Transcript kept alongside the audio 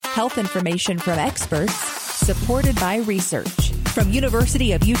Health information from experts, supported by research. From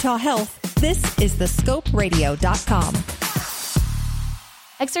University of Utah Health, this is thescoperadio.com.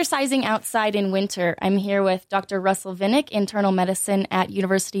 Exercising outside in winter. I'm here with Dr. Russell Vinnick, internal medicine at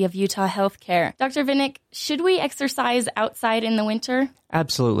University of Utah Healthcare. Dr. Vinnick, should we exercise outside in the winter?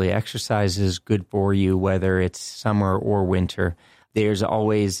 Absolutely. Exercise is good for you, whether it's summer or winter. There's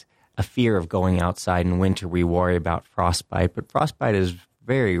always a fear of going outside in winter. We worry about frostbite, but frostbite is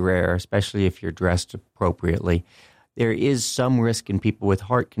very rare, especially if you're dressed appropriately. There is some risk in people with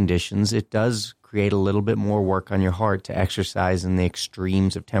heart conditions. It does create a little bit more work on your heart to exercise in the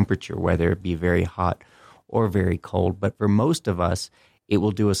extremes of temperature, whether it be very hot or very cold. But for most of us, it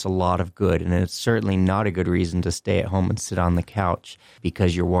will do us a lot of good. And it's certainly not a good reason to stay at home and sit on the couch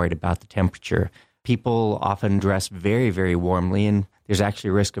because you're worried about the temperature. People often dress very, very warmly, and there's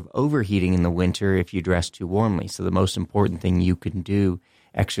actually a risk of overheating in the winter if you dress too warmly. So the most important thing you can do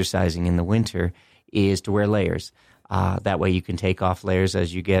exercising in the winter is to wear layers. That way you can take off layers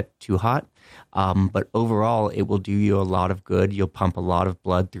as you get too hot. But overall, it will do you a lot of good. You'll pump a lot of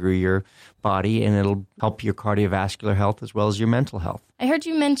blood through your body, and it'll help your cardiovascular health as well as your mental health. I heard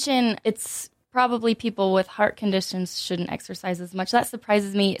you mention it's probably people with heart conditions shouldn't exercise as much. That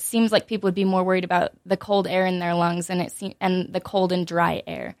surprises me. It seems like people would be more worried about the cold air in their lungs and the cold and dry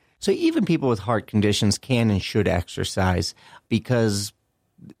air. So even people with heart conditions can and should exercise because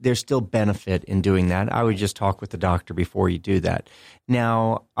there's still benefit in doing that. I would just talk with the doctor before you do that.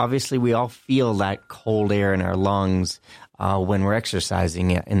 Now, obviously, we all feel that cold air in our lungs when we're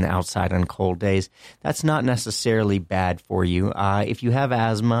exercising in the outside on cold days. That's not necessarily bad for you. If you have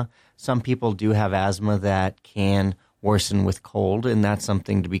asthma, some people do have asthma that can worsen with cold, and that's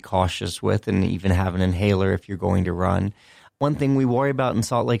something to be cautious with, and even have an inhaler if you're going to run. One thing we worry about in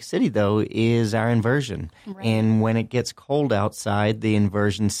Salt Lake City, though, is our inversion. Right. And when it gets cold outside, the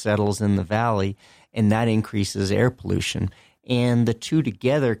inversion settles in the valley, and that increases air pollution. And the two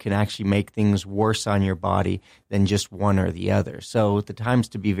together can actually make things worse on your body than just one or the other. So the times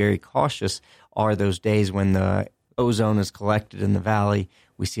to be very cautious are those days when the ozone is collected in the valley.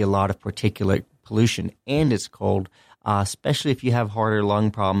 We see a lot of particulate pollution, and it's cold, especially if you have heart or lung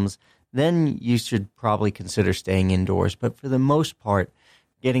problems. Then you should probably consider staying indoors. But for the most part,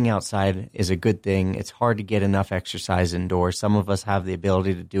 getting outside is a good thing. It's hard to get enough exercise indoors. Some of us have the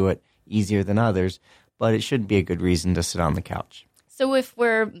ability to do it easier than others, but it should be a good reason to sit on the couch. So if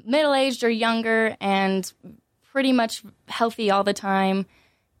we're middle-aged or younger and pretty much healthy all the time,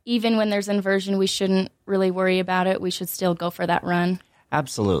 even when there's inversion, we shouldn't really worry about it. We should still go for that run.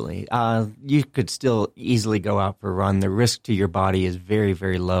 Absolutely. You could still easily go out for a run. The risk to your body is very,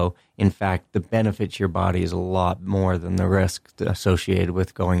 very low. In fact, the benefit to your body is a lot more than the risk associated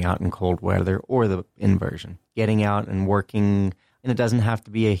with going out in cold weather or the inversion. Getting out and working, and it doesn't have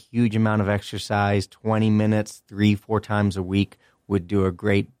to be a huge amount of exercise. 20 minutes, 3-4 times a week would do a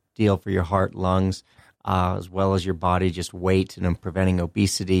great deal for your heart, lungs, as well as your body, just weight and preventing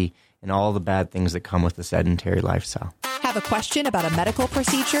obesity and all the bad things that come with a sedentary lifestyle. Have a question about a medical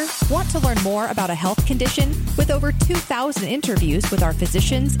procedure? Want to learn more about a health condition? With over 2,000 interviews with our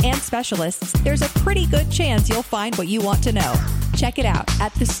physicians and specialists, there's a pretty good chance you'll find what you want to know. Check it out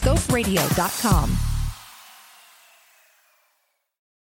at thescoperadio.com.